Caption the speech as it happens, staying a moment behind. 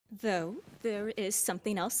Though, there is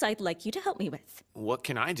something else I'd like you to help me with. What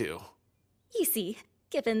can I do? You see,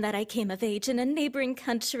 given that I came of age in a neighboring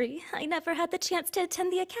country, I never had the chance to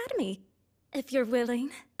attend the academy. If you're willing,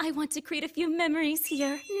 I want to create a few memories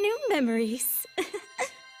here. New memories.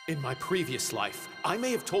 In my previous life, I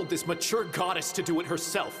may have told this mature goddess to do it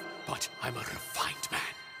herself, but I'm a refined man.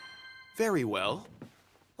 Very well.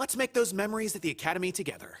 Let's make those memories at the academy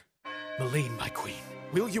together. Maline, my queen,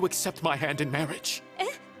 will you accept my hand in marriage?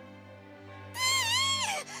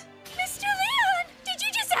 Mr. Leon! Did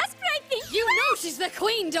you just ask what I think? You know she's the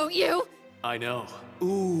queen, don't you? I know.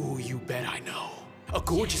 Ooh, you bet I know. A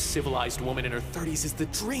gorgeous, civilized woman in her 30s is the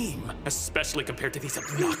dream, especially compared to these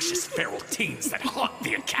obnoxious feral teens that haunt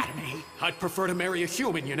the academy. I'd prefer to marry a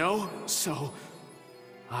human, you know? So,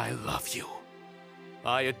 I love you.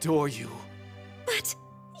 I adore you. But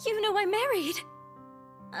you know I'm married.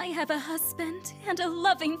 I have a husband and a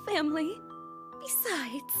loving family.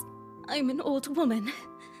 Besides, I'm an old woman.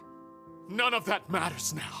 None of that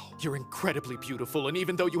matters now. You're incredibly beautiful, and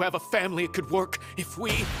even though you have a family, it could work if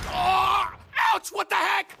we... Oh! Ouch! What the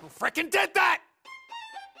heck? Who frickin' did that?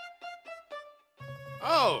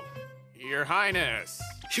 Oh, Your Highness.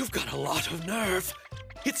 You've got a lot of nerve.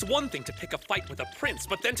 It's one thing to pick a fight with a prince,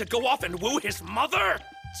 but then to go off and woo his mother?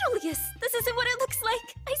 Julius, this isn't what it looks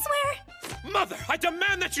like, I swear. Mother, I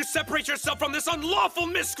demand that you separate yourself from this unlawful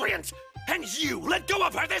miscreant! And you, let go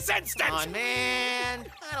of her this instant! Come on, man.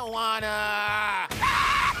 I don't wanna...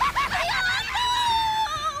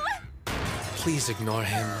 Please ignore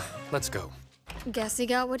him. Let's go. Guess he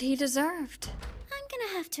got what he deserved. I'm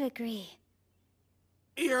gonna have to agree.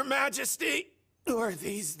 Your Majesty, are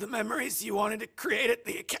these the memories you wanted to create at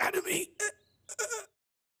the Academy?